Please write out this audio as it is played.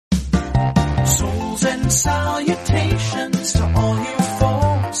Salutations to all you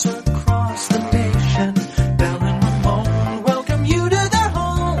folks across the nation. Belle and Ramon welcome you to their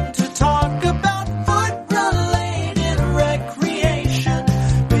home to talk about foot-related recreation.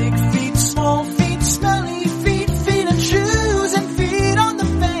 Big feet, small feet, smelly feet, feet in shoes and feet on the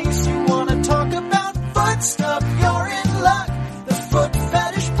face. You want to talk about foot stuff, you're in luck. The Foot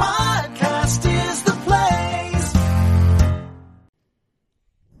Fetish Podcast is the place.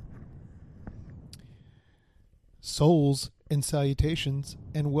 Souls and salutations,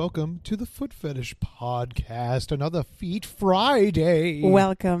 and welcome to the Foot Fetish Podcast, another Feet Friday.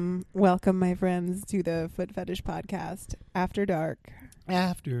 Welcome, my friends, to the Foot Fetish Podcast, After Dark.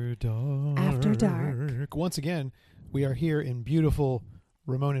 After Dark. After Dark. Once again, we are here in beautiful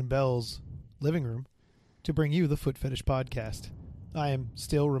Ramon and Belle's living room to bring you the Foot Fetish Podcast. I am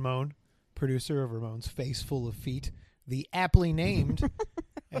still Ramon, producer of Ramon's Face Full of Feet, the aptly named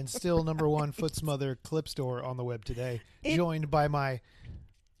and still number one foot smother clip store on the web today, joined by my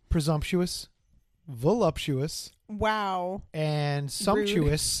presumptuous, voluptuous, wow, and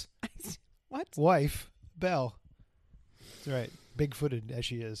sumptuous what wife, Belle. That's right, big-footed as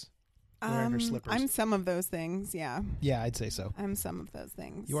she is, wearing her slippers. I'm some of those things, yeah. Yeah, I'd say so. I'm some of those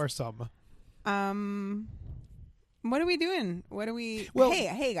things. You are some. What are we doing? Well,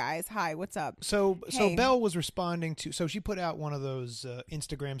 hey guys, hi, what's up? So Hey. Belle was responding to, so she put out one of those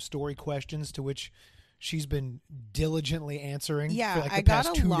Instagram story questions to which she's been diligently answering Yeah, for like the I got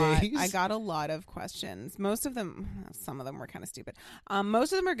past a 2 lot. days. I got a lot of questions. Most of them, some of them were kind of stupid.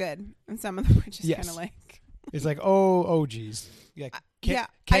 Most of them are good, and some of them were just Yes. kind of like. It's like, oh, geez. Yeah,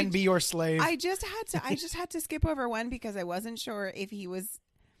 can be your slave. I just had to skip over one because I wasn't sure if he was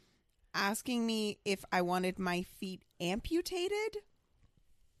asking me if I wanted my feet amputated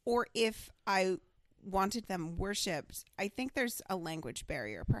or if I wanted them worshipped. I think there's a language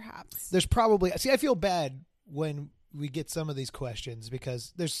barrier, perhaps. There's probably, I feel bad when we get some of these questions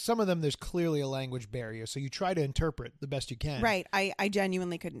because there's some of them, there's clearly a language barrier. So you try to interpret the best you can. Right. I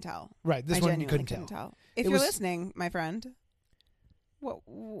genuinely couldn't tell. Right. This one you couldn't tell. If It you're was- listening, my friend, what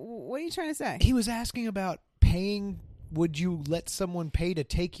are you trying to say? He was asking about paying. Would you let someone pay to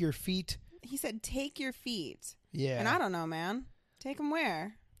take your feet? He said, take your feet. Yeah. And I don't know, man. Take them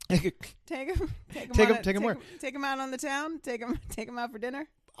where? Take Take them where? Take them out on the town? Take them out for dinner?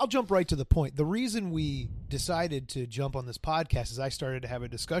 I'll jump right to the point. The reason we decided to jump on this podcast is I started to have a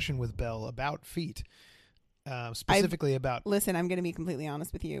discussion with Belle about feet, specifically about. Listen, I'm going to be completely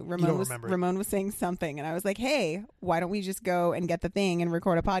honest with you. don't remember it. Ramon was saying something, and I was like, hey, why don't we just go and get the thing and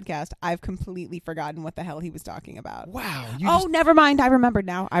record a podcast? I've completely forgotten what the hell he was talking about. Wow. Never mind. I remembered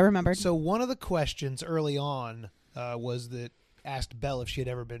now. So one of the questions early on was that asked Belle if she had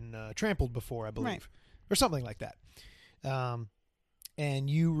ever been trampled before, I believe, Right. or something like that. And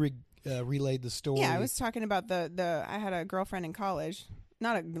you relayed the story. Yeah, I was talking about the I had a girlfriend in college.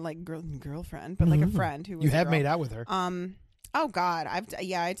 Not a girlfriend, but like a friend who was You a have girl. made out with her. Oh God,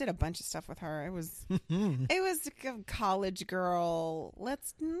 I did a bunch of stuff with her. It was a college girl.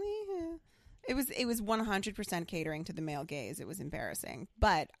 It was 100% catering to the male gaze. It was embarrassing,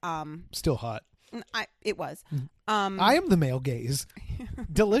 but Still hot. it was. I am the male gaze.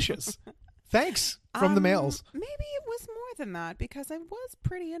 Delicious. Thanks from the males. Maybe it was more than that because I was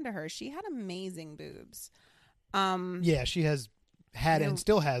pretty into her. She had amazing boobs. Yeah, she has had and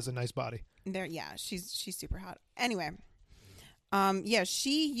still has a nice body. She's super hot. Anyway,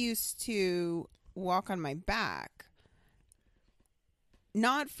 she used to walk on my back,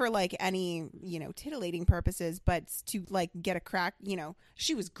 not for like any, titillating purposes, but to like get a crack.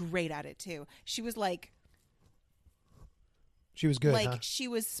 She was great at it too. She was like, she was good, like huh? she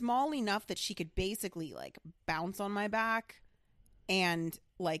was small enough that she could basically like bounce on my back and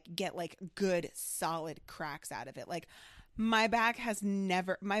like get like good solid cracks out of it. Like my back hasn't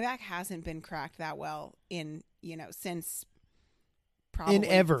been cracked that well since probably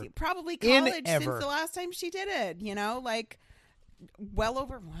college, since the last time she did it, like well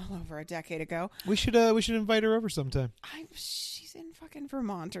over a decade ago. We should invite her over sometime. She's in fucking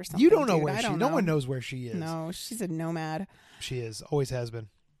Vermont or something. You don't know dude. where I she. don't No know. one knows where she is. No, she's a nomad. She is. Always has been.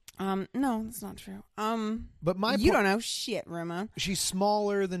 No, that's not true. But you don't know shit, Ruma. She's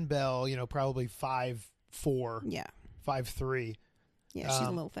smaller than Belle. Probably 5'4". Yeah. 5'3". Yeah, she's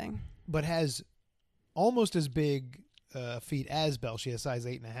a little thing. But has almost as big feet as Belle. She has size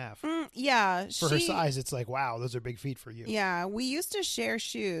 8.5. Yeah. For her size, it's like, wow, those are big feet for you. Yeah, we used to share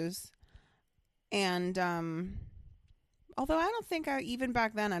shoes. And although even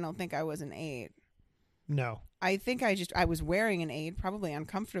back then, I don't think I was an 8. No. I think I was wearing an 8, probably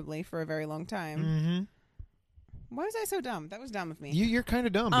uncomfortably for a very long time. Mm-hmm. Why was I so dumb? That was dumb of me. You're kind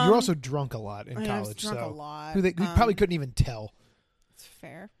of dumb. But you're also drunk a lot in I was college. drunk so a lot. who probably couldn't even tell. It's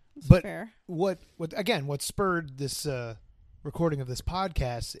fair. It's But fair. what spurred this recording of this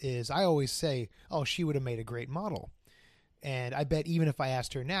podcast is I always say, oh, she would have made a great model. And I bet even if I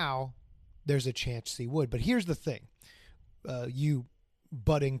asked her now, there's a chance she would. But here's the thing. You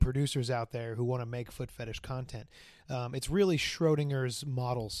budding producers out there who want to make foot fetish content, it's really Schrodinger's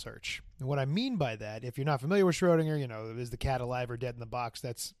model search. And what I mean by that, if you're not familiar with Schrodinger, is the cat alive or dead in the box?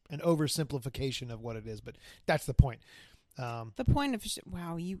 That's an oversimplification of what it is, but that's the point. The point of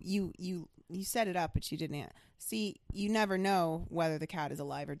wow, you set it up, but you didn't. See, you never know whether the cat is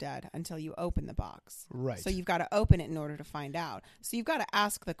alive or dead until you open the box. Right. So you've got to open it in order to find out. So you've got to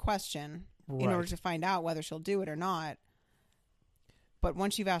ask the question in order to find out whether she'll do it or not. But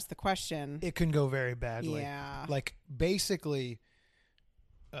once you've asked the question, it can go very badly. Yeah. Like basically,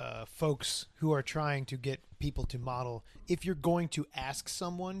 folks who are trying to get people to model, if you're going to ask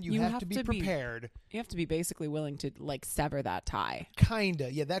someone, you have to be prepared. You have to be basically willing to like sever that tie.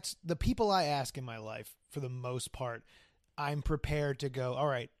 Kinda. Yeah, that's the people I ask in my life for the most part. I'm prepared to go, all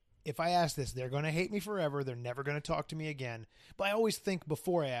right, if I ask this, they're going to hate me forever. They're never going to talk to me again. But I always think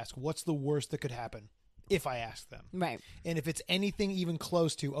before I ask, what's the worst that could happen if I ask them? Right. And if it's anything even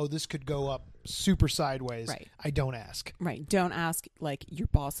close to, oh, this could go up super sideways, right. I don't ask. Right. Don't ask like your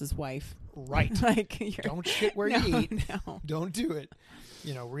boss's wife. Right. Like don't shit where you eat. No. Don't do it.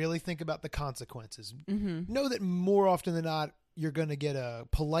 Really think about the consequences. Mm-hmm. Know that more often than not, you're going to get a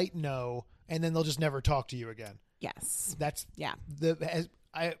polite no, and then they'll just never talk to you again. Yes. That's yeah.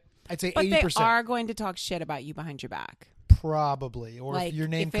 I'd say but 80%. They are going to talk shit about you behind your back. Probably. Or like, if your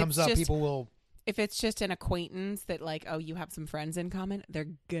name comes up, people will. If it's just an acquaintance that like, oh, you have some friends in common, they're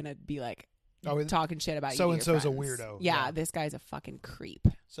going to be like talking shit about you. So-and-so's a weirdo. Yeah, this guy's a fucking creep.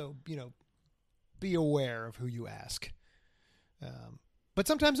 So, be aware of who you ask. But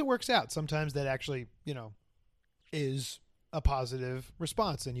sometimes it works out. Sometimes that actually, is a positive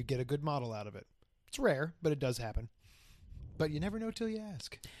response and you get a good model out of it. It's rare, but it does happen. But you never know till you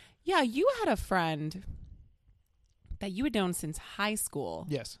ask. Yeah, you had a friend that you had known since high school.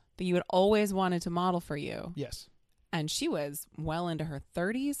 Yes. That you had always wanted to model for you. Yes. And she was well into her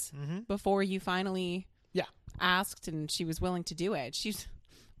 30s before you finally asked and she was willing to do it. She's,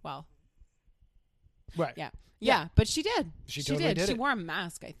 well. Right. Yeah, but she did. She totally did. She wore a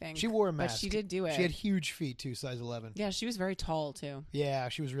mask, I think. She wore a mask. But she did do it. She had huge feet, too, size 11. Yeah, she was very tall, too. Yeah,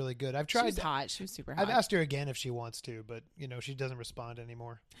 she was really good. I've tried. She was hot. She was super hot. I've asked her again if she wants to, but, she doesn't respond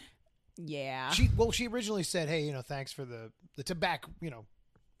anymore. Yeah. She originally said, hey, thanks for the tobacco,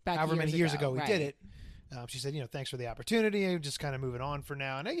 back however many years ago we right. did it. She said, thanks for the opportunity. I'm just kind of moving on for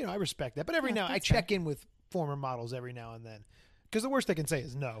now. And, I respect that. But every now I check in with former models every now and then. Because the worst they can say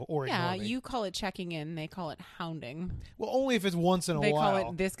is no or ignore me. Yeah, you call it checking in. They call it hounding. Well, only if it's once in a while. They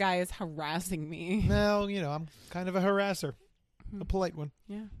call it, this guy is harassing me. Well, I'm kind of a harasser. A polite one.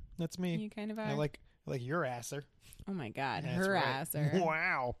 Yeah. That's me. You kind of are. I like your asser. Oh, my God. That's Harasser.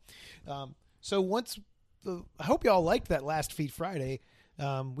 Right. Wow. So I hope y'all liked that last Feet Friday.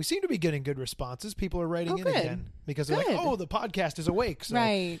 We seem to be getting good responses. People are writing in again because they're like, oh, the podcast is awake. So,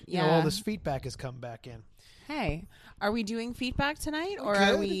 right. Yeah. All this feedback has come back in. Hey, are we doing feedback tonight, or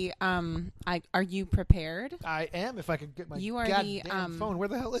are we? Are you prepared? I am. If I could get my goddamn phone, where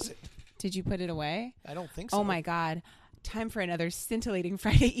the hell is it? Did you put it away? I don't think so. Oh my God! Time for another scintillating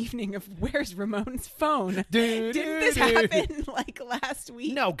Friday evening of Where's Ramon's phone? Didn't this happen like last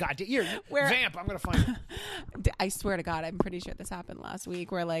week? No, God, Vamp. I'm gonna find it. I swear to God, I'm pretty sure this happened last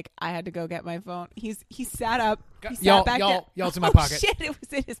week, where like I had to go get my phone. He sat up. He sat back down. Y'all, it's in my pocket. Shit, it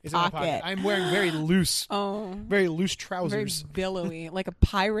was in his pocket. In my pocket. I'm wearing very loose trousers. Very billowy, like a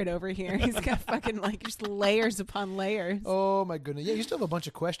pirate over here. He's got fucking like just layers upon layers. Oh my goodness! Yeah, you still have a bunch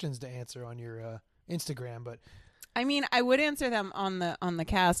of questions to answer on your Instagram, but. I mean, I would answer them on the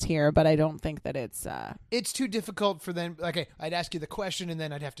cast here, but I don't think that it's too difficult for them. Okay, I'd ask you the question, and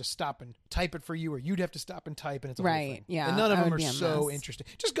then I'd have to stop and type it for you, or you'd have to stop and type, and it's a whole thing. Yeah, and none of them are so interesting.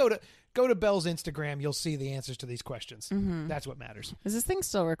 Just go to Belle's Instagram. You'll see the answers to these questions. Mm-hmm. That's what matters. Is this thing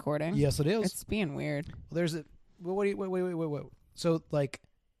still recording? Yes, it is. It's being weird. Well, there's a wait. So like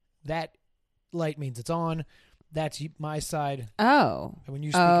that light means it's on. That's my side. Oh. And when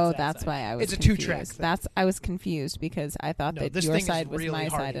you speak, it's that's side. why I was It's confused. a 2-track thing. I was confused because I thought that your side was really my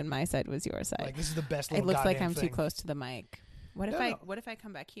hard side and my side was your side. Like, this is the best It little looks like I'm thing. too close to the mic. What if I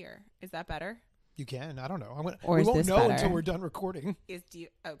come back here? Is that better? You can. I don't know. Or we is won't this know better? until we're done recording.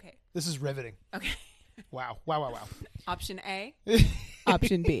 Okay. This is riveting. Okay. Wow. Option A.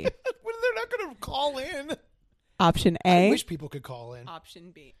 Option B. They're not going to call in. Option I A. wish people could call in. Option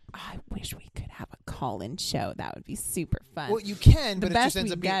B. I wish we could have a call-in show. That would be super fun. Well, you can, the but it best just ends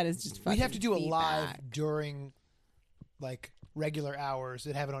we up being... get is just We'd have to do fucking it live feedback. during like regular hours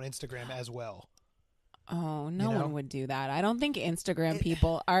and have it on Instagram as well. Oh, no You know? one would do that. I don't think Instagram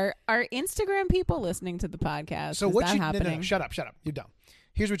people are Instagram people listening to the podcast. So is what that you happening? No, shut up. You're dumb.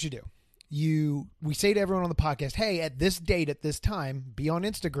 Here's what you do. We say to everyone on the podcast, hey, at this date, at this time, be on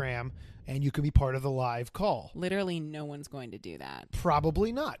Instagram and you can be part of the live call. Literally no one's going to do that.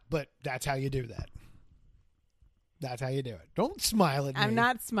 Probably not, but that's how you do that. That's how you do it. Don't smile at me. I'm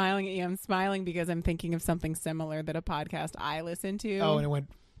not smiling at you. I'm smiling because I'm thinking of something similar that a podcast I listen to. Oh, and it went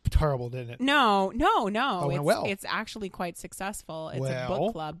terrible, didn't it? No. Oh, it went well. It's actually quite successful. It's a Well.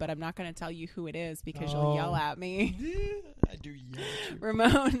 book club, but I'm not going to tell you who it is because you'll yell at me. I do yell at you.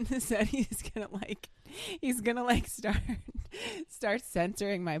 Ramon said he's gonna start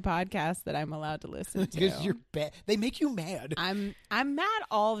censoring my podcast that I'm allowed to listen to. Because you're bad. They make you mad. I'm mad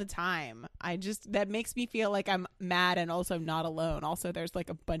all the time. That makes me feel like I'm mad and also not alone. Also, there's like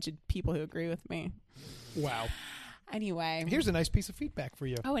a bunch of people who agree with me. Wow. Anyway, Here's a nice piece of feedback for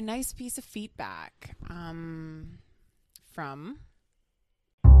you. oh, a nice piece of feedback from.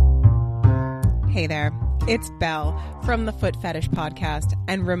 Hey there, it's Belle from the Foot Fetish Podcast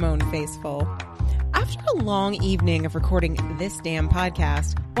and Ramon Faceful. After a long evening of recording this damn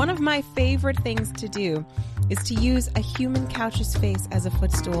podcast, one of my favorite things to do is to use a human couch's face as a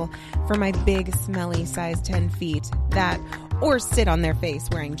footstool for my big, smelly size 10 feet or sit on their face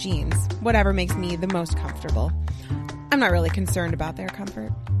wearing jeans, whatever makes me the most comfortable. I'm not really concerned about their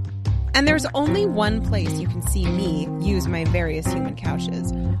comfort. And there's only one place you can see me use my various human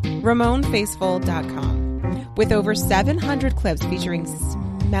couches, RamonFaceful.com, with over 700 clips featuring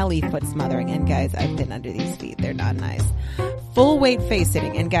smelly foot smothering. And guys, I've been under these feet. They're not nice. Full weight face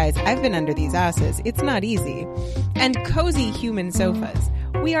sitting. And guys, I've been under these asses. It's not easy. And cozy human sofas.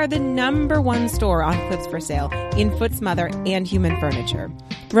 We are the #1 store on clips for sale in foot smother and human furniture.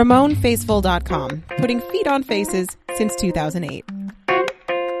 RamonFaceful.com, putting feet on faces since 2008.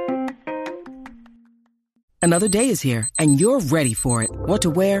 Another day is here, and you're ready for it. What to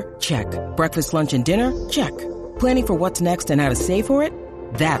wear? Check. Breakfast, lunch, and dinner? Check. Planning for what's next and how to save for it?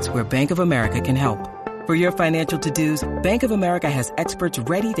 That's where Bank of America can help. For your financial to-dos, Bank of America has experts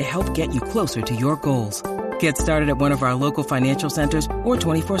ready to help get you closer to your goals. Get started at one of our local financial centers or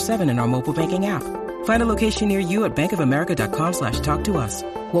 24/7 in our mobile banking app. Find a location near you at bankofamerica.com/talktous.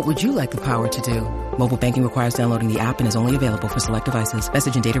 What would you like the power to do? Mobile banking requires downloading the app and is only available for select devices.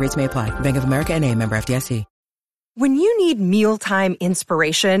 Message and data rates may apply. Bank of America NA, member FDIC. When you need mealtime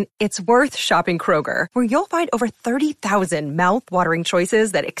inspiration, it's worth shopping Kroger, where you'll find over 30,000 mouth-watering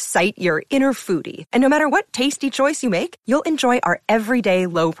choices that excite your inner foodie. And no matter what tasty choice you make, you'll enjoy our everyday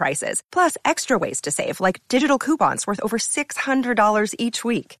low prices, plus extra ways to save, like digital coupons worth over $600 each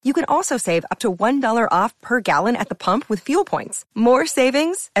week. You can also save up to $1 off per gallon at the pump with fuel points. More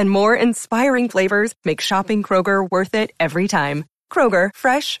savings and more inspiring flavors make shopping Kroger worth it every time. Kroger,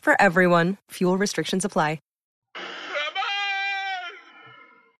 fresh for everyone. Fuel restrictions apply.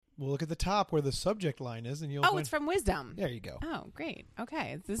 We'll look at the top where the subject line is, and you'll. Oh, it's from Wisdom. There you go. Oh, great.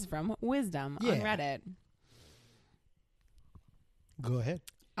 Okay, this is from Wisdom on Yeah. Reddit. Go ahead.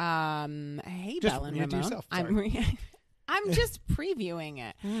 Hey, Just Belle and read it to Ramon. yourself. I'm just previewing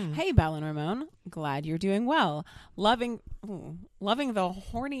it. Hey, Belle and Ramon. Glad you're doing well. Loving the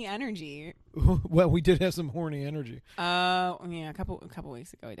horny energy. Well, we did have some horny energy. Yeah, a couple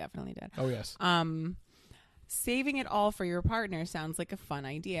weeks ago, we definitely did. Oh yes. Saving it all for your partner sounds like a fun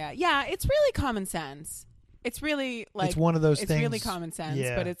idea. Yeah, it's really common sense. It's really like it's one of those it's things. really common sense,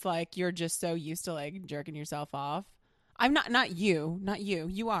 Yeah. but it's like you're just so used to like jerking yourself off. I'm not you.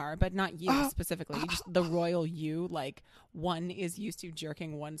 You are, but not you specifically. Just the royal you. Like one is used to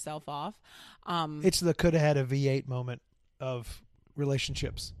jerking oneself off. It's the could have had a V8 moment of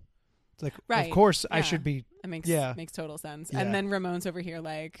relationships. It's like, Right. of course, I Yeah. should be. It makes Yeah. makes total sense. Yeah. And then Ramon's over here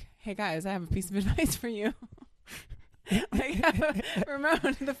like, hey guys, I have a piece of advice for you. Like,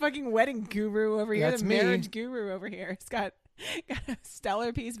 Ramon, the fucking wedding guru over here, That's the me. marriage guru over here, has got a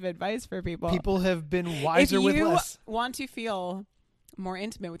stellar piece of advice for people. People have been wiser if with you less. want to feel more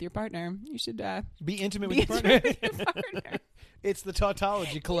intimate with your partner, you should Be intimate be with your partner. intimate with your partner. It's the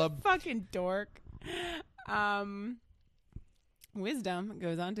tautology club. Fucking dork. Wisdom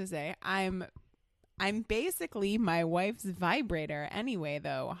goes on to say, I'm basically my wife's vibrator anyway,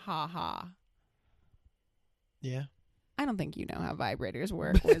 though. Ha ha. Yeah. I don't think you know how vibrators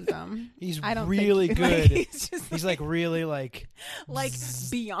work, Wisdom. He's I don't really think, good. Like, he's He's really like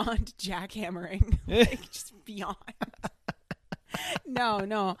beyond jackhammering, like just beyond.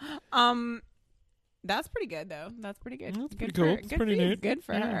 No. That's pretty good, though. That's pretty good. That's pretty Good cool. for- It's good pretty for you. neat. Good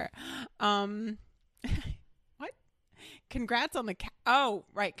for Yeah. her. What? Congrats on the Oh,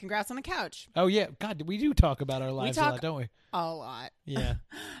 right. Congrats on the couch. Oh yeah, God, we do talk about our lives a talk- lot, don't we? A lot. Yeah.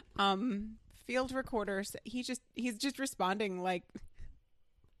 Field recorders. He's just responding like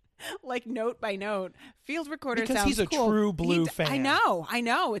note by note. Field recorder Because sounds he's a cool. true Blue fan. I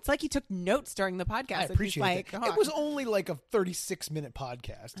know. It's like he took notes during the podcast. I and he's appreciate like, it. "Oh, It was only like a 36-minute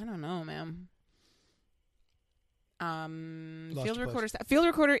podcast. I don't know, man. Lost Field your recorder. Field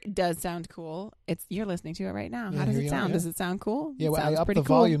recorder does sound cool. You're listening to it right now. Yeah, How does here it you are, sound? yeah. Does it sound cool? Yeah, It well, I sounds upped pretty the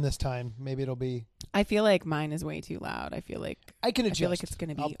cool. volume this time. Maybe it'll be. I feel like mine is way too loud. I feel like I can adjust. feel like it's going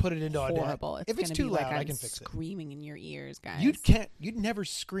to be I'll put it into horrible. If it's gonna too be loud, like I I'm can fix it. screaming in your ears, guys. You'd never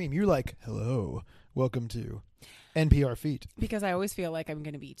scream. You're like, hello, welcome to NPR Feet. Because I always feel like I'm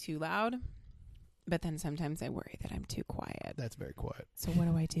going to be too loud, but then sometimes I worry that I'm too quiet. That's very quiet. So what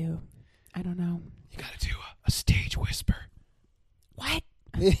do I do? I don't know. You got to do a stage whisper. What?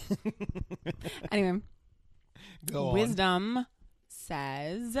 Anyway, Go on. Wisdom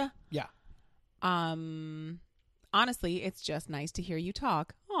says, Yeah. honestly, it's just nice to hear you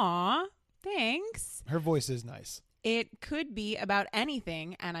talk. Aw, thanks. Her voice is nice. It could be about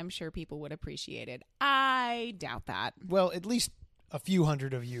anything, and I'm sure people would appreciate it. I doubt that. Well, at least a few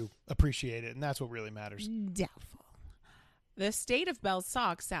hundred of you appreciate it, and that's what really matters. Doubtful. The state of Belle's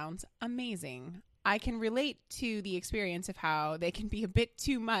socks sounds amazing. I can relate to the experience of how they can be a bit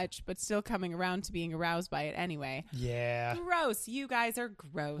too much, but still coming around to being aroused by it anyway. Yeah. Gross. You guys are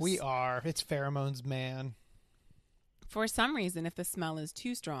gross. We are. It's pheromones, man. For some reason, if the smell is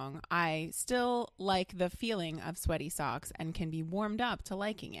too strong, I still like the feeling of sweaty socks and can be warmed up to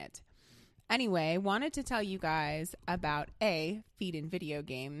liking it. Anyway, wanted to tell you guys about a feet in video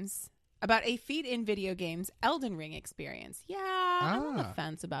games Elden Ring experience. Yeah, I'm on the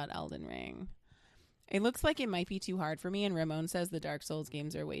fence about Elden Ring. It looks like it might be too hard for me, and Ramon says the Dark Souls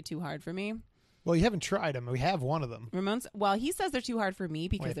games are way too hard for me. Well, you haven't tried them. We have one of them. He says they're too hard for me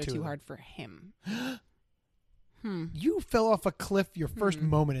because have they're two of too them. hard for him. You fell off a cliff your first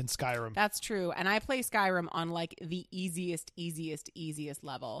moment in Skyrim. That's true. And I play Skyrim on like the easiest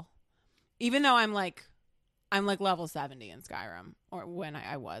level. Even though I'm like level 70 in Skyrim, or when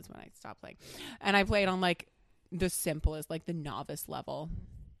I stopped playing. And I played on like the simplest, like the novice level.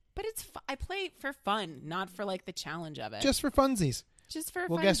 But I play for fun, not for like the challenge of it. Just for funsies. Just for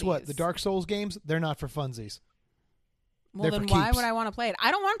Well, guess what? funsies. The Dark Souls games, they're not for funsies. Well, they're then for why keeps. would I want to play it?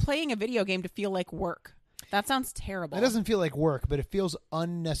 I don't want playing a video game to feel like work. That sounds terrible. It doesn't feel like work, but it feels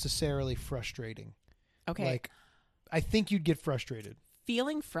unnecessarily frustrating. Okay. Like, I think you'd get frustrated.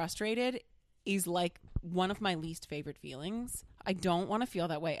 Feeling frustrated is like one of my least favorite feelings. I don't want to feel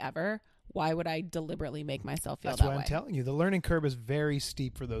that way ever. Why would I deliberately make myself feel That's that why way? I'm telling you. The learning curve is very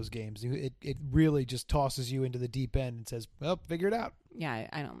steep for those games. It really just tosses you into the deep end and says, well, figure it out. Yeah,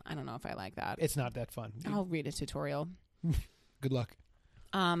 I don't know if I like that. It's not that fun. I'll read a tutorial. Good luck.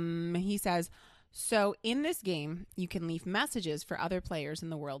 He says, so in this game, you can leave messages for other players in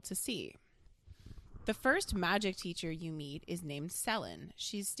the world to see. The first magic teacher you meet is named Selin.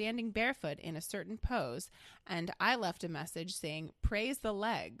 She's standing barefoot in a certain pose, and I left a message saying, praise the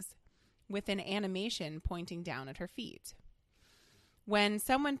legs, with an animation pointing down at her feet. When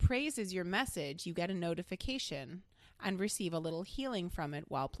someone praises your message, you get a notification and receive a little healing from it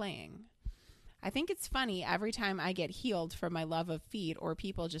while playing. I think it's funny every time I get healed from my love of feet or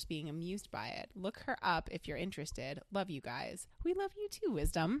people just being amused by it. Look her up if you're interested. Love you guys. We love you too,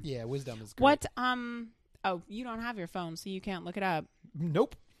 Wisdom. Yeah, Wisdom is great. What, oh, you don't have your phone, so you can't look it up.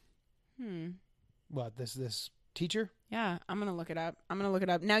 Nope. What, this teacher? Yeah, I'm going to look it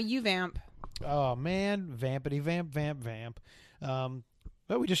up. Now you vamp. Oh, man. Vampity, vamp.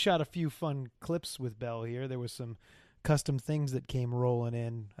 Well, we just shot a few fun clips with Belle here. There was some custom things that came rolling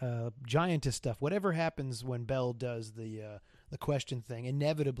in. Giantess stuff. Whatever happens when Belle does the question thing,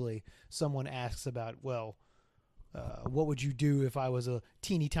 inevitably someone asks about, well, what would you do if I was a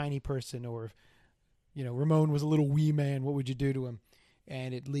teeny tiny person, or if, Ramon was a little wee man, what would you do to him?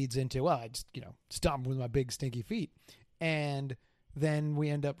 And it leads into, well, I just, stomp him with my big stinky feet. And then we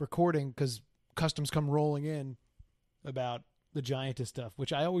end up recording because customs come rolling in about the Giantess stuff,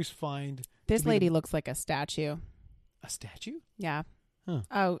 which I always find. This lady looks like a statue. A statue? Yeah. Huh.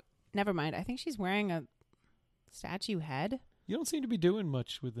 Oh, never mind. I think she's wearing a statue head. You don't seem to be doing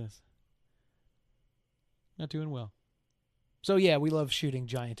much with this. Not doing well. So, yeah, we love shooting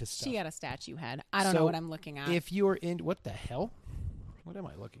Giantess stuff. She got a statue head. I don't know what I'm looking at. If you're in... What the hell? What am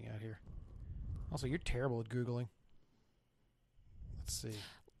I looking at here? Also, you're terrible at Googling. Let's see.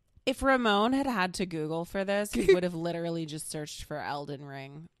 If Ramon had to Google for this, he would have literally just searched for Elden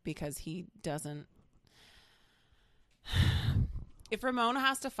Ring because he doesn't If Ramona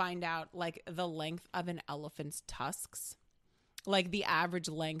has to find out like the length of an elephant's tusks, like the average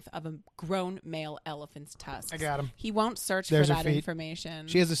length of a grown male elephant's tusks, I got him. He won't search There's for her that feet. information.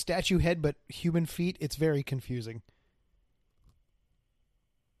 She has a statue head, but human feet. It's very confusing.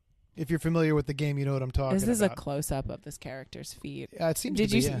 If you're familiar with the game, you know what I'm talking about. This is a close-up of this character's feet. It seems Did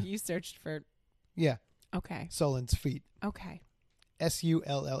to be, you yeah. you searched for? Yeah. Okay. Sullen's feet. Okay.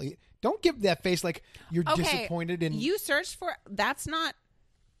 Sulle. Don't give that face like you're Okay. disappointed in. You searched for. That's not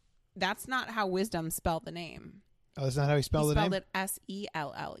how Wisdom spelled the name. Oh, that's not how you spell the name? He spelled it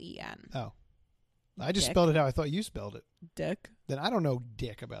Sellen. Oh. I just Dick. spelled it how I thought you spelled it. Dick. Then I don't know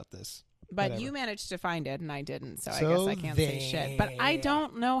dick about this. But Whatever. you managed to find it, and I didn't. So I So guess I can't say shit. But I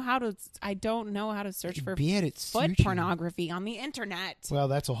don't know how to. I don't know how to search for Be it foot sushi. pornography on the internet. Well,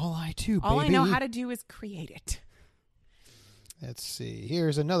 that's all I do, All baby. I know how to do is create it. Let's see.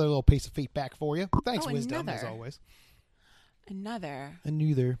 Here's another little piece of feedback for you. Thanks, Oh, Wisdom, as another. always. Another. And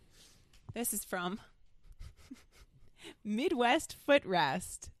neither. This is from Midwest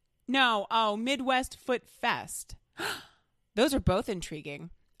Footrest. No, Midwest Foot Fest. Those are both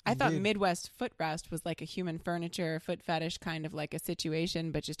intriguing. I thought Indeed. Midwest Footrest was like a human furniture, foot fetish kind of like a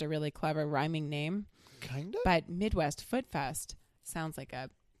situation, but just a really clever rhyming name. Kind of? But Midwest Foot Fest sounds like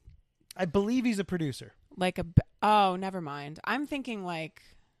I believe he's a producer. oh, never mind. I'm thinking like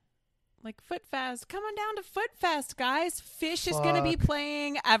Foot Fest. Come on down to Foot Fest, guys. Fish is going to be Fuck.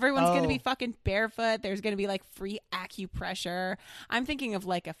 playing. Everyone's going to be Oh. fucking barefoot. There's going to be like free acupressure. I'm thinking of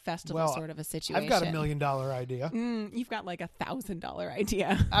like a festival sort of a situation. I've got $1 million idea. You've got like $1,000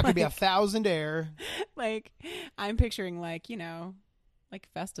 idea. I could be 1,000 air. Like I'm picturing like, like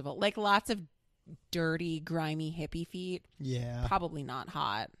festival, like lots of dirty, grimy hippie feet. Yeah. Probably not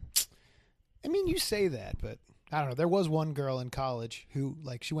hot. I mean, you say that, but I don't know. There was one girl in college who,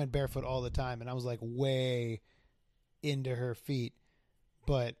 like, she went barefoot all the time, and I was, like, way into her feet.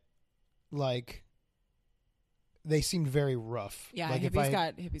 But, like, they seemed very rough. Yeah, like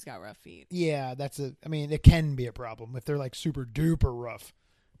hippies got rough feet. Yeah, I mean, it can be a problem if they're, like, super duper rough.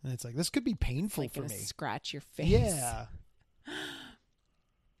 And it's like, this could be painful Like for gonna me. scratch your face. Yeah.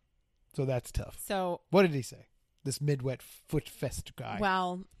 So that's tough. So What did he say? This Midwest Foot Fest guy.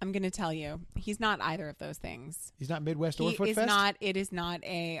 well, I'm going to tell you, he's not either of those things. He's not Midwest or He Foot is Fest? not. It is not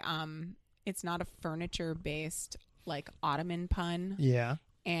a. It's not a furniture based like Ottoman pun, Yeah.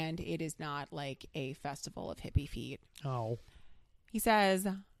 and it is not like a festival of hippie feet. Oh. He says,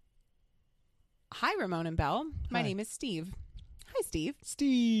 "Hi, Ramon and Bell. My Hi. name is Steve. Hi, Steve.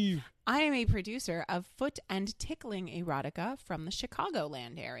 Steve. I am a producer of foot and tickling erotica from the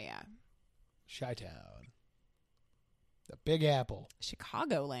Chicagoland area. Chi-Town. The Big Apple.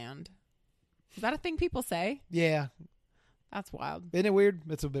 Chicagoland. Is that a thing people say? Yeah. That's wild. Isn't it weird?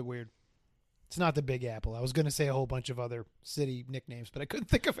 It's a bit weird. It's not the Big Apple. I was going to say a whole bunch of other city nicknames, but I couldn't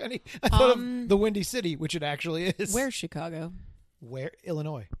think of any. I thought of the Windy City, which it actually is. Where's Chicago? Where?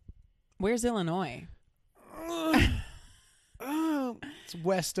 Illinois. Where's Illinois? It's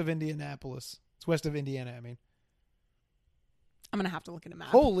west of Indianapolis. It's west of Indiana, I mean. I'm going to have to look at a map.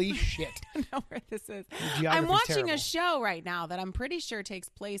 Holy shit. I don't know where this is. Geography's I'm watching terrible. a show right now that I'm pretty sure takes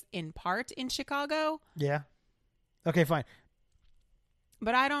place in part in Chicago, Yeah. Okay, fine.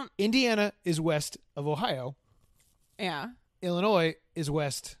 but I don't. Indiana is west of Ohio. Yeah. Illinois is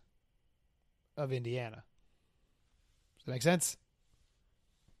west of Indiana. Does that make sense?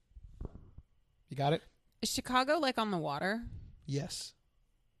 You got it? Is Chicago like on the water? Yes.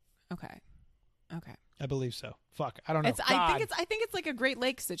 Okay. I believe so. Fuck. I don't know. I think it's like a Great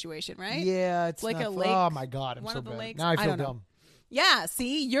Lakes situation, right? Yeah, it's like not a lake. Oh my god, I'm one so of the bad. lakes. Now I feel don't know. dumb. Yeah,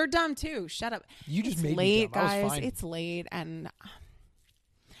 see, you're dumb too. Shut up. You just It's made late, me dumb. I guys. was fine. It's late, and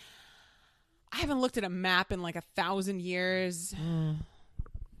I haven't looked at a map in like 1,000 years.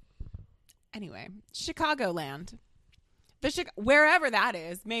 Anyway, Chicagoland, wherever that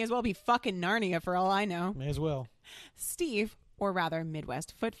is, may as well be fucking Narnia for all I know. May as well. Steve, or rather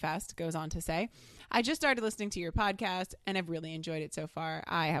Midwest Foot Fest, goes on to say, I just started listening to your podcast and I've really enjoyed it so far.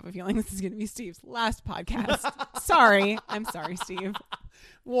 I have a feeling this is going to be Steve's last podcast. Sorry. I'm sorry, Steve.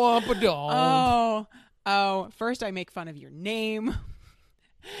 Wompadong. Oh, first I make fun of your name.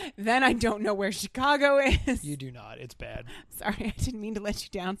 Then I don't know where Chicago is. You do not. It's bad. Sorry, I didn't mean to let you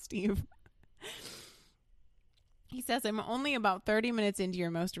down, Steve. He says, I'm only about 30 minutes into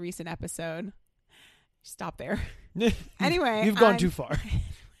your most recent episode. Stop there. Anyway. You've gone too far.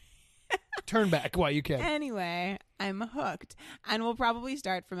 Turn back while you can. Anyway, I'm hooked, and we'll probably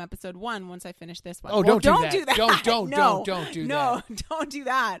start from episode 1 once I finish this one. Oh, Well, don't do that. that. Don't do No, that. don't do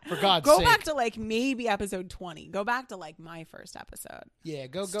that. For God's Go sake. back to like maybe episode 20. Go back to like my first episode. Yeah,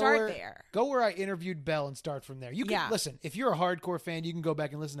 go Start where, there. Go where I interviewed Belle and start from there. You can listen. If you're a hardcore fan, you can go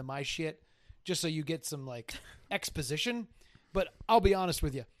back and listen to my shit just so you get some like exposition. But I'll be honest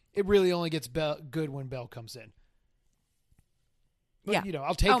with you, it really only gets good when Belle comes in. But, Yeah. you know,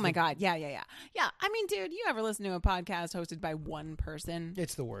 I'll take. Oh my God. Yeah. Yeah. I mean, dude, you ever listen to a podcast hosted by one person?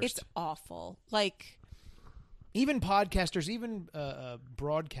 It's the worst. It's awful. Like, even podcasters, even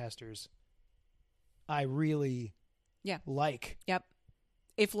broadcasters, I really like. Yep.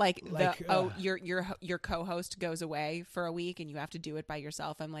 If like Like, your co-host goes away for a week and you have to do it by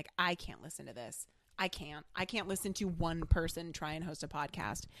yourself, I'm like, I can't listen to this. I can't listen to one person try and host a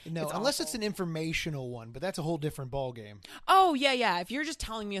podcast. No, unless it's an informational one, but that's a whole different ballgame. Oh, yeah. If you're just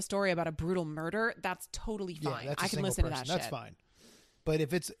telling me a story about a brutal murder, that's totally fine. Yeah, that's I can listen to that That's shit. fine. But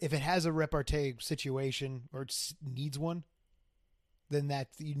if it has a repartee situation or it needs one, then that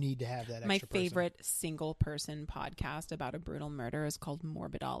you need to have that extra My person. favorite single person podcast about a brutal murder is called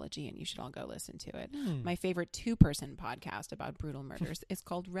Morbidology, and you should all go listen to it. My favorite 2-person podcast about brutal murders is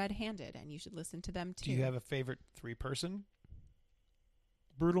called Red Handed, and you should listen to them too. Do you have a favorite 3-person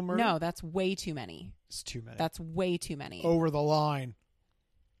brutal murder? No, that's way too many. It's too many. That's way too many. Over the line.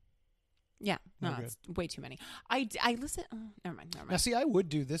 Yeah, no, Okay. it's way too many. I listen. Oh, never mind. Now, see, I would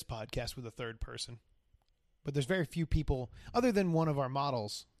do this podcast with a 3rd person, but there's very few people other than one of our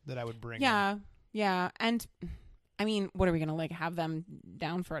models that I would bring. Yeah, and I mean, what are we gonna like have them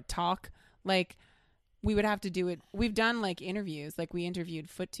down for a talk? Like, we would have to do it. We've done like interviews, like we interviewed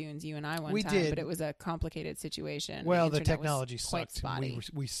Foottunes, you and I one We time, did. but it was a complicated situation. Well, the internet was technology quite sucked. spotty.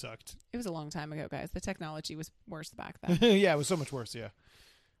 We sucked. It was a long time ago, guys. The technology was worse back then. Yeah, it was so much worse. Yeah.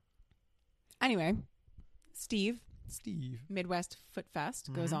 Anyway, Steve, Midwest Foot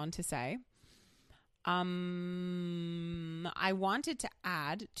Fest goes on to say, I wanted to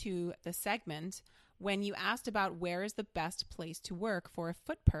add to the segment when you asked about where is the best place to work for a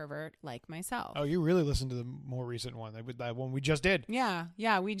foot pervert like myself. Oh, you really listened to the more recent one, that one we just did. Yeah,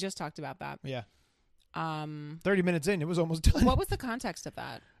 we just talked about that. Yeah. 30 minutes in, it was almost done. What was the context of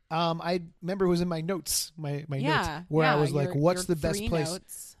that? I remember it was in my notes, my Yeah, notes, where I yeah, was like, your "What's the 3 best place?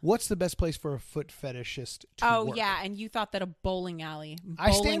 notes. What's the best place for a foot fetishist to Oh work?" yeah, and you thought that a bowling alley,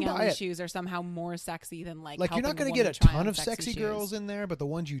 I stand by it. shoes are somehow more sexy than like Like, you're not helping going to woman get a try ton on of sexy shoes. girls in there, but the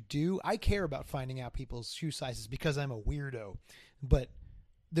ones you do, I care about finding out people's shoe sizes because I'm a weirdo. But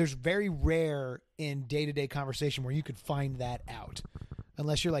there's very rare in day-to-day conversation where you could find that out,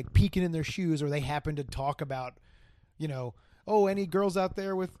 unless you're like peeking in their shoes or they happen to talk about, any girls out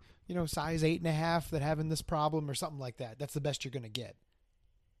there with size 8.5 that having this problem or something like that. That's the best you're going to get.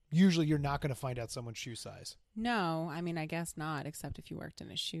 Usually you're not going to find out someone's shoe size. No, I mean, I guess not, except if you worked in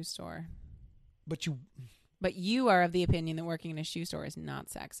a shoe store. But you are of the opinion that working in a shoe store is not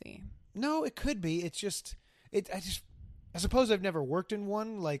sexy. no, it could be. It's just, I suppose I've never worked in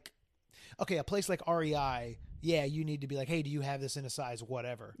one. Like, okay, a place like REI, yeah, you need to be like, hey, do you have this in a size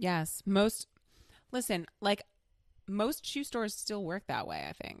whatever? Yes, most shoe stores still work that way,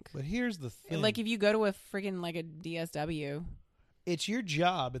 I think. But here's the thing. Like if you go to a friggin' like a DSW. It's your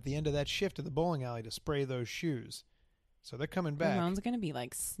job at the end of that shift at the bowling alley to spray those shoes. So they're coming back. Ramon's going to be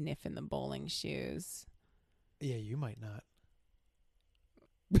like sniffing the bowling shoes. Yeah, you might not.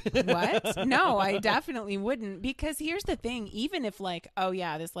 What? No, I definitely wouldn't. Because here's the thing. Even if like, oh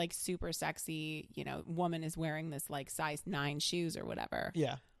yeah, this like super sexy, woman is wearing this like size 9 shoes or whatever.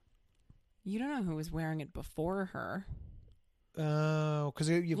 Yeah. You don't know who was wearing it before her. Oh, because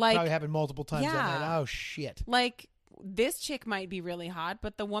you've Like, probably happened multiple times that yeah. night. Oh, shit. Like, this chick might be really hot,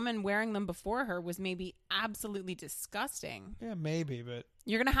 but the woman wearing them before her was maybe absolutely disgusting. Yeah, maybe, but...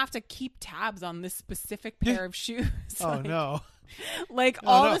 You're going to have to keep tabs on this specific pair of shoes. Oh, no. Like, Oh,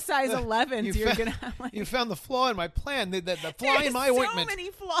 all no. the size 11s, you're going to have, like... You found the flaw in my plan. The flaw in There's my so ointment.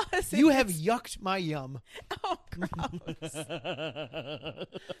 many flaws. You have yucked my yum. Oh, gross.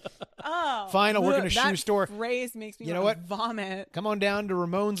 Oh. Fine, I'll work in a that shoe store. Phrase makes me You know want what? to vomit. Come on down to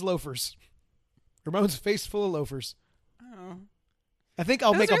Ramon's Loafers. Ramon's face full of loafers. Oh. I think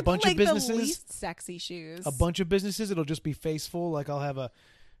I'll Those make are a bunch like of businesses. The least sexy shoes. A bunch of businesses. It'll just be face full. Like I'll have a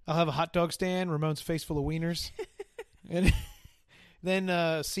hot dog stand. Ramon's face full of wieners. And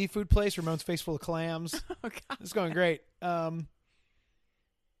then seafood place. Ramon's face full of clams. Oh God. It's going great. What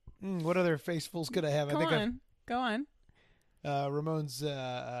other facefuls could I have? Go on. Ramon's. You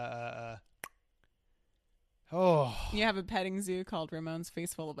have a petting zoo called Ramon's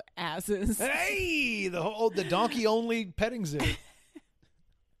Face Full of Asses. Hey, the donkey only petting zoo.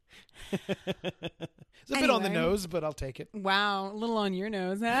 It's a bit on the nose, but I'll take it. Wow, a little on your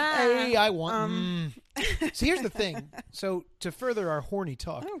nose. Hey, I want. So here's the thing. So to further our horny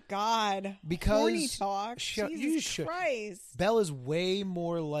talk. Oh God, because horny talk. Jesus you Christ. Belle is way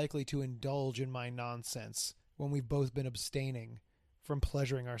more likely to indulge in my nonsense when we've both been abstaining from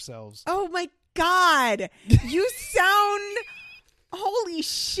pleasuring ourselves. Oh my God, you sound. Holy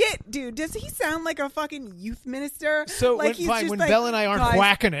shit, dude. Does he sound like a fucking youth minister? So like when Belle and I aren't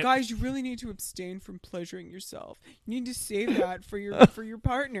whacking it. Guys, you really need to abstain from pleasuring yourself. You need to save that for your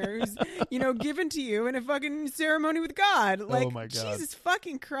partner who's, given to you in a fucking ceremony with God. Like, oh my God. Jesus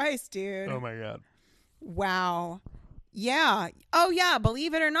fucking Christ, dude. Oh my God. Wow. Yeah. Oh yeah,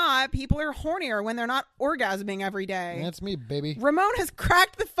 believe it or not, people are hornier when they're not orgasming every day. That's me, baby. Ramon has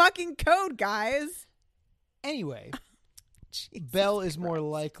cracked the fucking code, guys. Anyway. Jesus Belle is Christ. more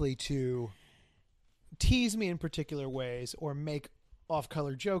likely to tease me in particular ways or make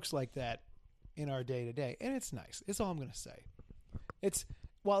off-color jokes like that in our day-to-day. And it's nice. It's all I'm going to say.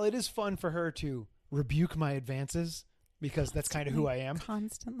 While it is fun for her to rebuke my advances, because that's kind of who I am.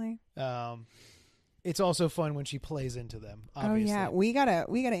 Constantly. It's also fun when she plays into them, obviously. Oh, yeah. We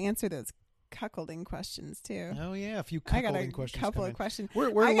gotta answer those cuckolding questions, too. Oh, yeah. A few I got a cuckolding questions. couple of questions.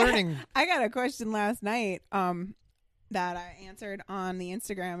 We're learning. I got a question last night that I answered on the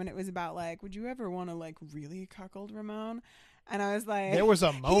Instagram, and it was about, like, would you ever want to, like, really cuckold Ramon? And I was like... There was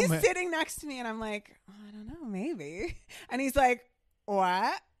a moment. He's sitting next to me, and I'm like, I don't know, maybe. And he's like,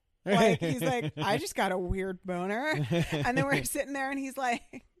 what? Like, he's like, I just got a weird boner. And then we're sitting there, and he's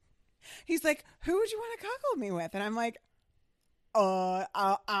like, who would you want to cuckold me with? And I'm like, I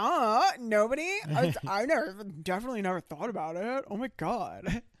don't know, nobody. I definitely never thought about it. Oh my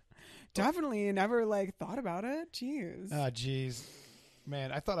God. Definitely never like thought about it. Jeez. Oh, jeez.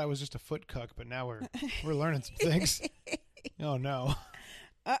 Man, I thought I was just a foot cuck, but now we're learning some things. Oh no.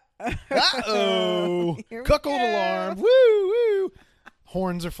 Uh-oh. Cuckold alarm. Woo woo.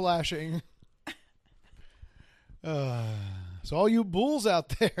 Horns are flashing. So all you bulls out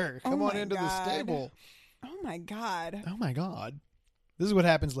there, come on into the stable. Oh my God. Oh my God. This is what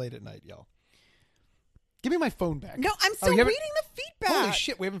happens late at night, y'all. Give me my phone back. No, I'm still reading the feedback. Holy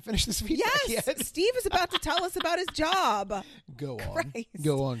shit, we haven't finished this feedback yet. Steve is about to tell us about his job. Go on. Christ.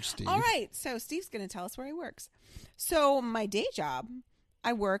 Go on, Steve. All right, so Steve's going to tell us where he works. So my day job,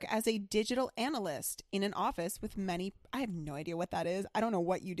 I work as a digital analyst in an office with many... I have no idea what that is. I don't know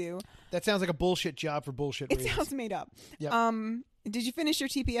what you do. That sounds like a bullshit job for bullshit reasons. It sounds made up. Yep. Did you finish your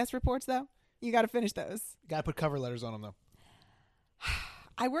TPS reports, though? You got to finish those. Got to put cover letters on them, though.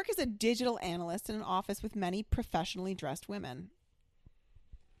 I work as a digital analyst in an office with many professionally dressed women.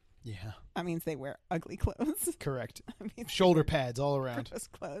 Yeah. That means they wear ugly clothes. Correct. Shoulder pads all around. Gross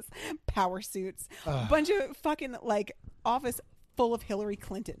clothes. Power suits. A bunch of fucking, like, office full of Hillary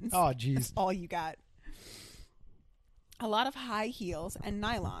Clintons. Oh, jeez. That's all you got. A lot of high heels and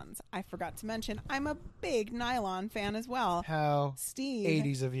nylons. I forgot to mention, I'm a big nylon fan as well. How Steve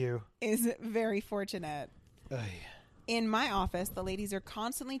 80s of you. Is very fortunate. Ugh. In my office, the ladies are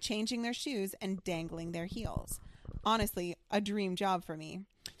constantly changing their shoes and dangling their heels. Honestly, a dream job for me.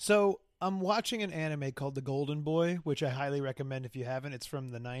 So I'm watching an anime called The Golden Boy, which I highly recommend if you haven't. It's from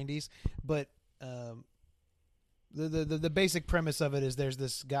the 90s. But the basic premise of it is there's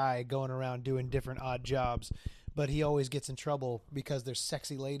this guy going around doing different odd jobs, but he always gets in trouble because there's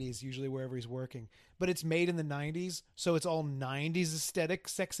sexy ladies usually wherever he's working. But it's made in the 90s, so it's all 90s aesthetic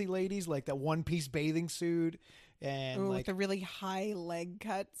sexy ladies, like that one-piece bathing suit. And like with the really high leg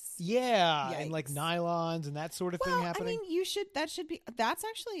cuts. Yeah. Yikes. And like nylons and that sort of thing happening. I mean, that's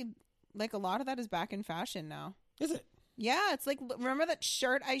actually, like, a lot of that is back in fashion now. Is it? Yeah, it's like, remember that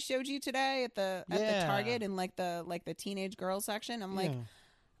shirt I showed you today at the Target in like the teenage girl section? I'm like,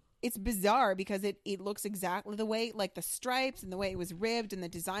 it's bizarre because it looks exactly the way, like the stripes and the way it was ribbed and the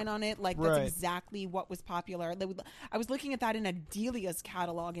design on it, like that's exactly what was popular. I was looking at that in a Delia's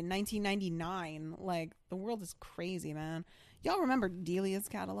catalog in 1999. Like, the world is crazy, man. Y'all remember Delia's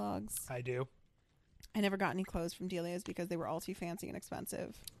catalogs? I do. I never got any clothes from Delia's because they were all too fancy and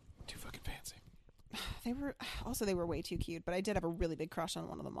expensive. Too fucking fancy. They were way too cute, but I did have a really big crush on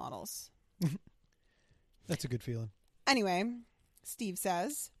one of the models. That's a good feeling. Anyway, Steve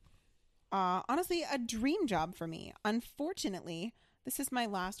says, honestly, a dream job for me. Unfortunately, this is my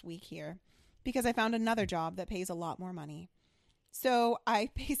last week here because I found another job that pays a lot more money. So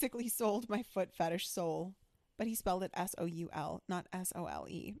I basically sold my foot fetish soul, but he spelled it S-O-U-L, not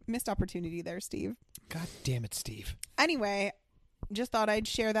S-O-L-E. Missed opportunity there, Steve. God damn it, Steve. Anyway, just thought I'd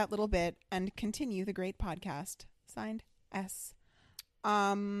share that little bit and continue the great podcast. Signed, S.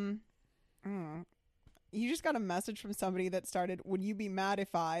 You just got a message from somebody that started, "Would you be mad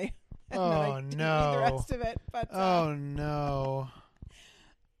if I?" And Oh, then I didn't read no. the rest of it. But Oh, no.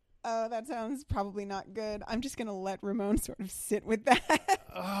 oh, that sounds probably not good. I'm just gonna let Ramon sort of sit with that.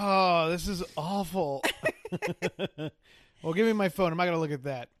 Oh, this is awful. Well, give me my phone. I'm not going to look at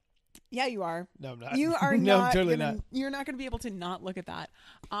that. Yeah, you are. No, I'm not. You are No, not. totally gonna, not. You're not going to be able to not look at that.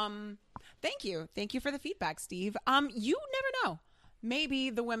 Thank you. Thank you for the feedback, Steve. You never know. Maybe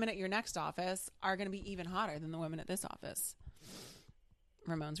the women at your next office are going to be even hotter than the women at this office.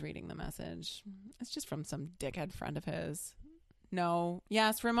 Ramon's reading the message. It's just from some dickhead friend of his. No.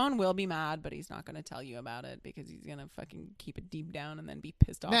 Yes, Ramon will be mad, but he's not going to tell you about it because he's going to fucking keep it deep down and then be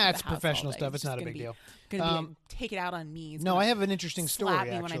pissed off. Nah, at it's the house professional all day. stuff. He's It's not a just big deal. Gonna be take it out on me. He's No, gonna I have an interesting story, slap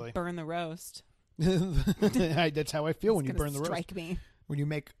me actually. when I burn the roast. That's how I feel when you burn the roast. Strike me. When you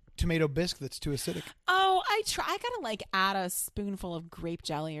make tomato bisque that's too acidic. Oh, I gotta like add a spoonful of grape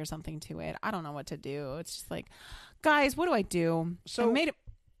jelly or something to it. I don't know what to do. It's just like, guys, what do I do? So I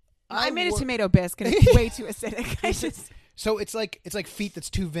made a tomato bisque and it's way too acidic. So it's like feet that's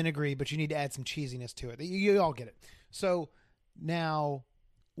too vinegary, but you need to add some cheesiness to it. You all get it. So now,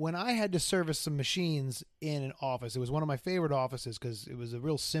 when I had to service some machines in an office, it was one of my favorite offices because it was a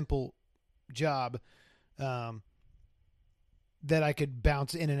real simple job that I could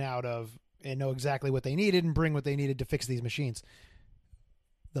bounce in and out of and know exactly what they needed and bring what they needed to fix these machines.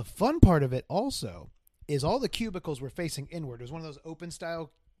 The fun part of it also is all the cubicles were facing inward. It was one of those open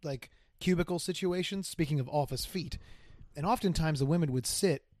style like cubicle situations, speaking of office feet. And oftentimes the women would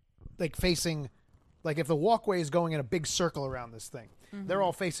sit like facing, like if the walkway is going in a big circle around this thing, they're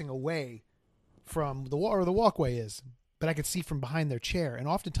all facing away from the wall, or the walkway is, but I could see from behind their chair. And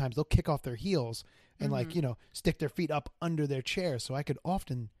oftentimes they'll kick off their heels and like, stick their feet up under their chair. So I could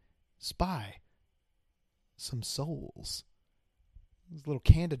often spy some souls. It was a little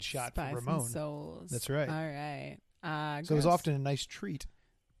candid shot Spy for Ramon. some souls. That's right. All right. So it was often a nice treat.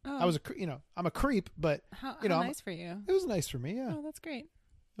 Oh. I was I'm a creep, but how I'm nice for you. It was nice for me. Yeah. Oh, that's great.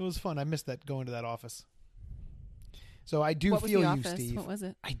 It was fun. I missed that going to that office. So I do What was feel the you, office? Steve. What was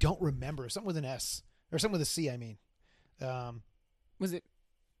it? I don't remember. Something with an S or something with a C. I mean, Was it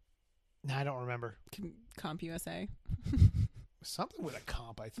no, I don't remember. Comp USA? Something with a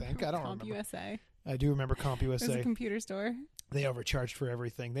comp. I think I don't Comp remember. USA. I do remember Comp It was USA. a computer store. They overcharged for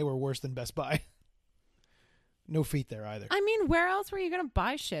everything. They were worse than Best Buy. No feet there either. I mean, where else were you going to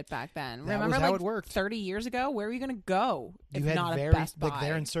buy shit back then? That Remember, was how like it worked. 30 years ago? Where were you going to go if You had not very a Best Buy? like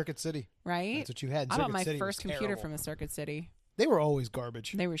there in Circuit City. Right? That's what you had. In I Circuit bought my City. first It was computer terrible. from a Circuit City. They were always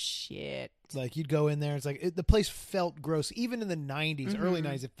garbage. They were shit. Like you'd go in there, it's like the place felt gross. Even in the 90s, early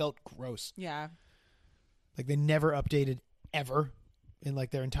 90s, it felt gross. Yeah. Like they never updated ever in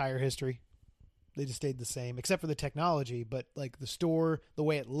like their entire history. They just stayed the same, except for the technology. But like the store, the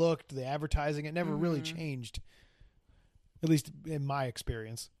way it looked, the advertising, it never really changed. At least in my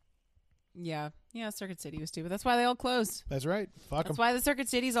experience. Yeah. Yeah, Circuit City was stupid. That's why they all closed. That's right. Fuck That's them. why the Circuit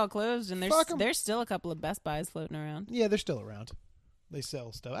City's all closed, and Fuck 'em. there's still a couple of Best Buys floating around. Yeah, they're still around. They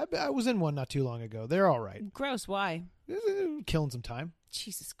sell stuff. I was in one not too long ago. They're all right. Gross. Why? Killing some time.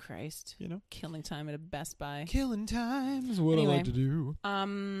 Jesus Christ. You know? Killing time at a Best Buy. Killing time is what Anyway. I like to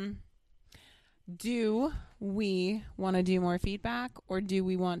do. Do we want to do more feedback, or do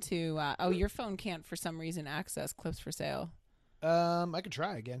we want to? Your phone can't for some reason access clips for sale. I could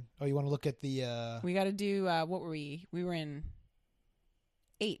try again. Oh, you want to look at the? We got to do. What were we? We were in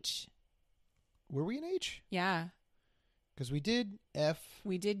H. Were we in H? Yeah, because we did F.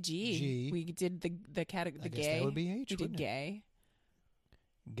 we did G. G. We did the category. I The guess gay. that would be H. We did wouldn't it? gay.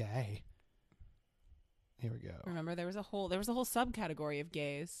 Gay. Here we go. Remember, there was a whole subcategory of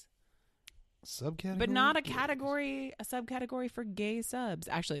gays, Subcategory, but not a gays. category, a subcategory for gay subs.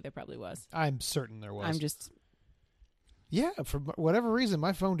 Actually, there probably was. I'm certain there was. I'm just. Yeah, for whatever reason,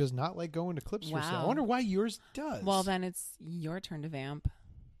 my phone does not like going to clips for sale. I Wow. wonder why yours does. Well, then it's your turn to vamp.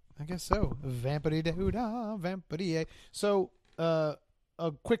 I guess so. Vampity-doo-dah, vampity-ay. So, a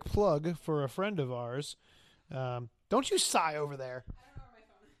quick plug for a friend of ours. Don't you sigh over there. I don't know where my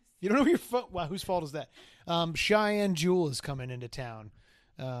phone is. You don't know where your phone... Wow, whose fault is that? Cheyenne Jewel is coming into town.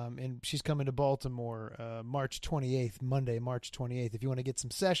 And she's coming to Baltimore March 28th, Monday, March 28th. If you want to get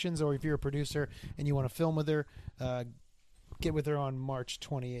some sessions, or if you're a producer and you want to film with her, get with her on March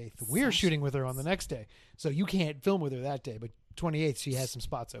 28th. We're shooting with her on the next day, so you can't film with her that day, but 28th she has some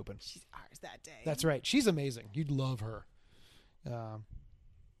spots open. She's ours that day. That's right. She's amazing. You'd love her.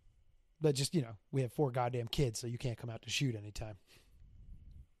 But just, we have 4 goddamn kids, so you can't come out to shoot anytime.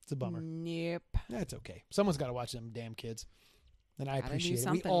 It's a bummer. Nope. That's okay. Someone's got to watch them damn kids. And I Gotta do appreciate it. We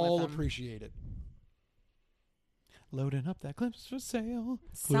something with all them. appreciate it. Loading up that clips for sale.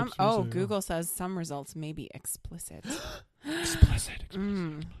 Some Clips for sale. Google says some results may be explicit. Explicit.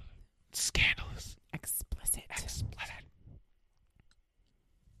 Scandalous. Explicit.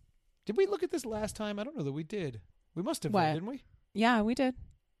 Did we look at this last time? I don't know that we did. We must have, What? didn't we? Yeah, we did.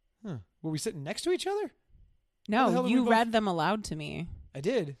 Huh. Were we sitting next to each other? How the No, hell did we you both- read them aloud to me. I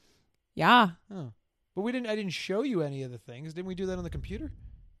did. Yeah. Oh. But I didn't show you any of the things. Didn't we do that on the computer?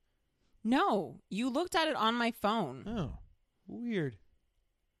 No, you looked at it on my phone. Oh. Weird.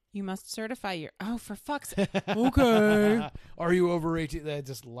 You must certify your... Oh, for fuck's sake. Okay. Are you over 18? That's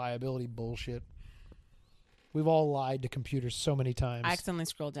just liability bullshit. We've all lied to computers so many times. I accidentally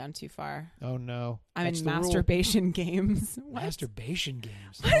scrolled down too far. Oh, no. I'm That's in the rule. masturbation games. What? Masturbation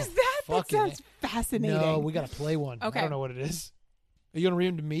games. What is that? That fucking sounds fascinating. No, we got to play one. Okay. I don't know what it is. Are you going to read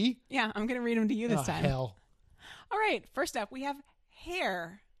them to me? Yeah, I'm going to read them to you this time. Hell. All right, first up, we have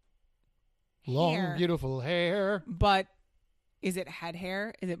hair. Long, Hair. beautiful hair. But is it head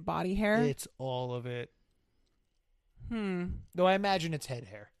hair? Is it body hair? It's all of it. Hmm. Though I imagine it's head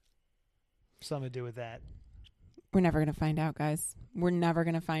hair. Something to do with that. We're never going to find out, guys. We're never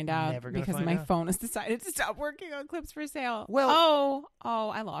going to find out Never gonna because find my out. phone has decided to stop working on clips for sale. Well- oh,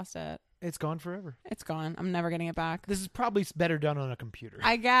 I lost it. It's gone forever. It's gone. I'm never getting it back. This is probably better done on a computer.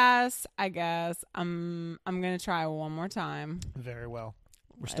 I guess. I'm going to try one more time. Very well.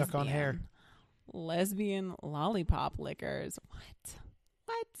 We're stuck on hair. Lesbian lollipop lickers.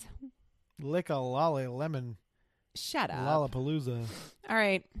 What? Lick a lolly lemon. Shut up. Lollapalooza. All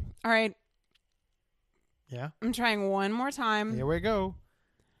right. Yeah. I'm trying one more time. Here we go.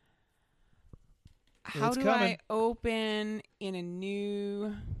 How It's do coming. I open in a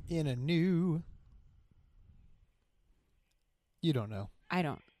new... You don't know. I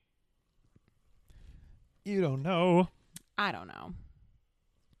don't know. know.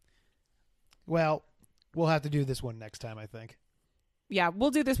 Well, we'll have to do this one next time, I think. Yeah,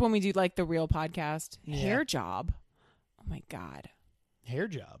 we'll do this when we do like the real podcast. Yeah. Hair job. Oh my God. Hair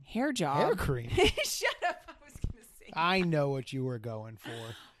job. Hair job. Hair cream. Shut up. I was going to say. I know what you were going for.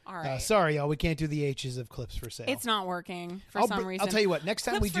 All right. Sorry, y'all. We can't do the H's of clips for sale. It's not working for I'll some reason. I'll tell you what. Next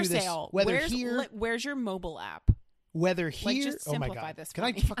time Clips we do for this, sale. whether Where's your mobile app? here, Like, just oh my simplify God, this. can for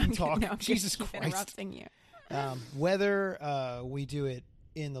I me. fucking talk? No, I'm Jesus keep Christ. interrupting you. Whether we do it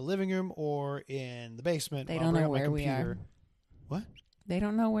in the living room or in the basement, They I'll don't bring know out my where we are. computer. What? They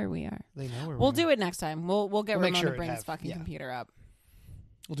don't know where we are. They know where We'll we do are. it next time. We'll get We'll make Ramon sure to it bring his have- fucking yeah. computer up.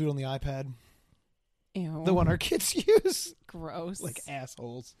 We'll do it on the iPad, Ew. the one our kids use, Gross. like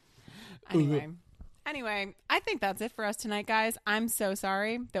assholes. Anyway, I think that's it for us tonight, guys. I'm so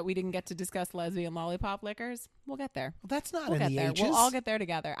sorry that we didn't get to discuss lesbian lollipop lickers. We'll get there. Well, that's not We'll in get the there. H's. We'll all get there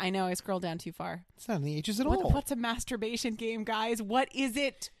together. I know I scrolled down too far. It's not in the H's at all. What's a masturbation game, guys? What is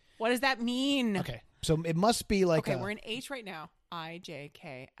it? What does that mean? Okay, so it must be like Okay, we're in H right now.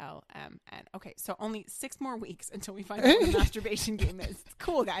 IJKLMN. Okay, so only 6 more weeks until we find out what a masturbation game is. It's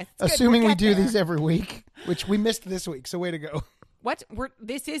cool, guys. It's good. assuming We'll we get do there. these every week, which we missed this week. So way to go. What?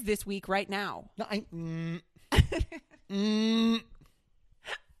 This is this week right now. No,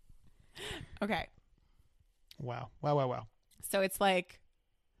 Okay, Wow. so it's like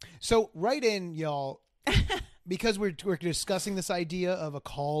So write in, y'all, because we're discussing this idea of a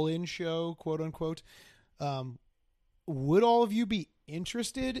call-in show, quote unquote. Would all of you be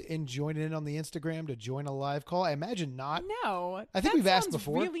interested in joining in on the Instagram to join a live call? I imagine not. no. I think that we've asked sounds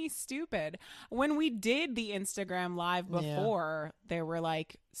before. Really stupid. When we did the Instagram live Yeah. before, there were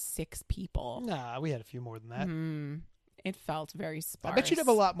like 6 people. Nah, we had a few more than that. It felt very sparse. I bet you'd have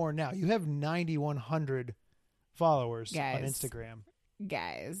a lot more now. You have 9,100 followers on Guys. Instagram.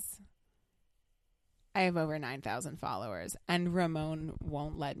 Guys, I have over 9,000 followers, and Ramon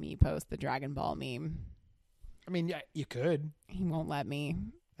won't let me post the Dragon Ball meme. I mean, yeah, you could. He won't let me.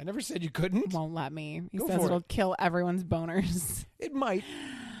 I never said you couldn't. Won't let me. He Go says for it'll it. kill everyone's boners. It might.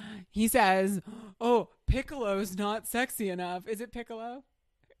 He says, "Oh, Piccolo's not sexy enough." Is it Piccolo?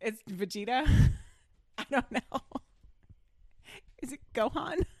 It's Vegeta. I don't know. Is it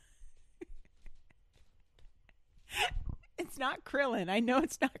Gohan? It's not Krillin. I know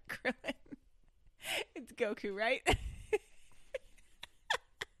it's not Krillin. It's Goku, right?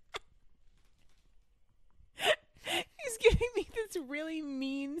 He's giving me this really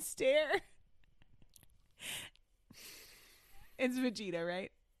mean stare. It's Vegeta,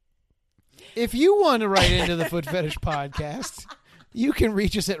 right? If you want to write into the Foot Fetish Podcast, you can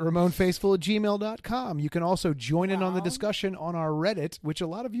reach us at RamonFaceful@gmail.com. You can also join in on the Wow. discussion on our Reddit, which a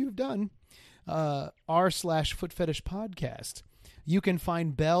lot of you have done, r/Foot Fetish Podcast. You can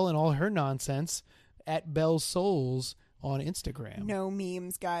find Belle and all her nonsense at Belle's Souls, on Instagram. No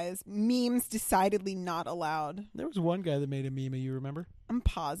memes, guys. Memes decidedly not allowed. There was one guy that made a meme, you remember? I'm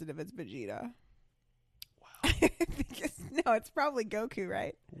positive it's Vegeta. Wow. No, it's probably Goku,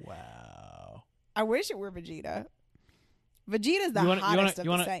 right? Wow. I wish it were Vegeta. Vegeta's the hottest of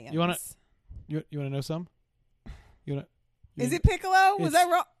the Saiyans. You want to know some? Is it Piccolo? Was I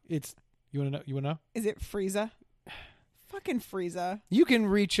wrong? You want to know? Is it Frieza? Fucking Frieza. You can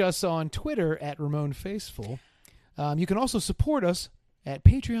reach us on Twitter at Ramon Faceful. You can also support us at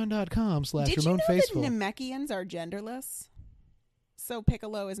patreon.com/RamonFaceful. Did you know that Namekians are genderless? So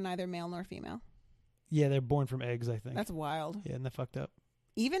Piccolo is neither male nor female. Yeah, they're born from eggs, I think. That's wild. Yeah, isn't that fucked up?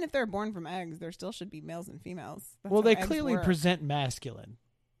 Even if they're born from eggs, there still should be males and females. That's well, how they eggs clearly work. present masculine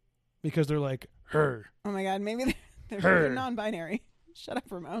because they're like her. Oh my god, maybe they're Her. non-binary. Shut up,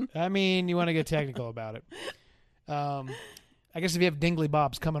 Ramon. I mean, you want to get technical about it. I guess if you have dingly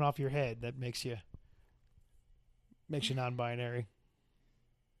bobs coming off your head, that makes you non-binary.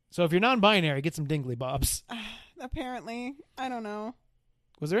 So if you're non-binary, get some dingly bobs. Apparently. I don't know.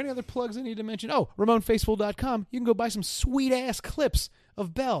 Was there any other plugs I need to mention? Oh, RamonFaceful.com. You can go buy some sweet-ass clips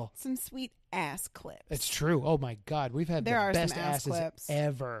of Belle. Some sweet ass clips. It's true. Oh, my God. We've had There the are best some ass asses clips.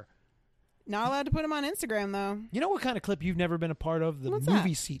 ever. Not allowed to put them on Instagram, though. You know what kind of clip you've never been a part of? The What's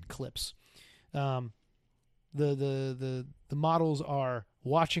movie that? seat clips. The models are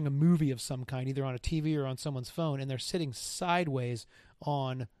watching a movie of some kind, either on a TV or on someone's phone, and they're sitting sideways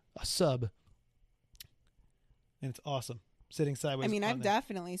on a sub. And it's awesome. Sitting sideways. I mean, I've there.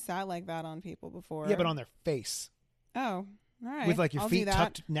 definitely sat like that on people before. Yeah, but on their face. Oh, all right. With like your I'll do feet that.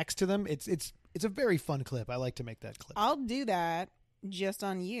 tucked next to them. It's a very fun clip. I like to make that clip. I'll do that just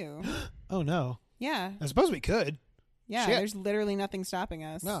on you. Oh, no. Yeah. I suppose we could. Yeah, Shit. there's literally nothing stopping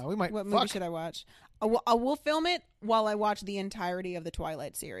us. No, we might. What movie fuck. should I watch? I will film it while I watch the entirety of the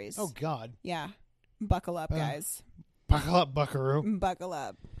Twilight series. Oh, God. Yeah. Buckle up, guys. Buckle up, buckaroo. Buckle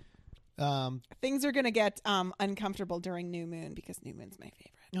up. Things are going to get uncomfortable during New Moon because New Moon's my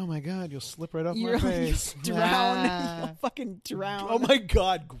favorite. Oh, my God. You'll slip right off my You'll face. drown. Ah. You'll fucking drown. Oh, my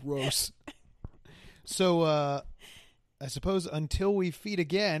God. Gross. So, I suppose until we feed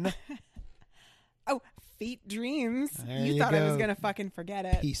again. Oh, feet dreams. There You you thought I go. was going to fucking forget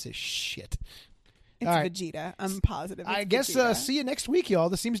it. Piece of shit. It's All right. Vegeta. I'm positive. I it's guess Vegeta. see you next week, y'all.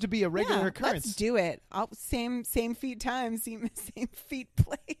 This seems to be a regular Yeah, occurrence. Let's do it. Same feet time, same feet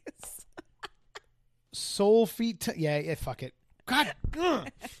place. Soul feet. Yeah, fuck it. God. Ugh.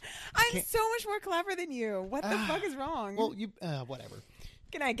 I'm so much more clever than you. What the fuck is wrong? Well, you whatever.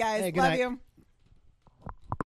 Good night, guys. Hey, good Love night. you.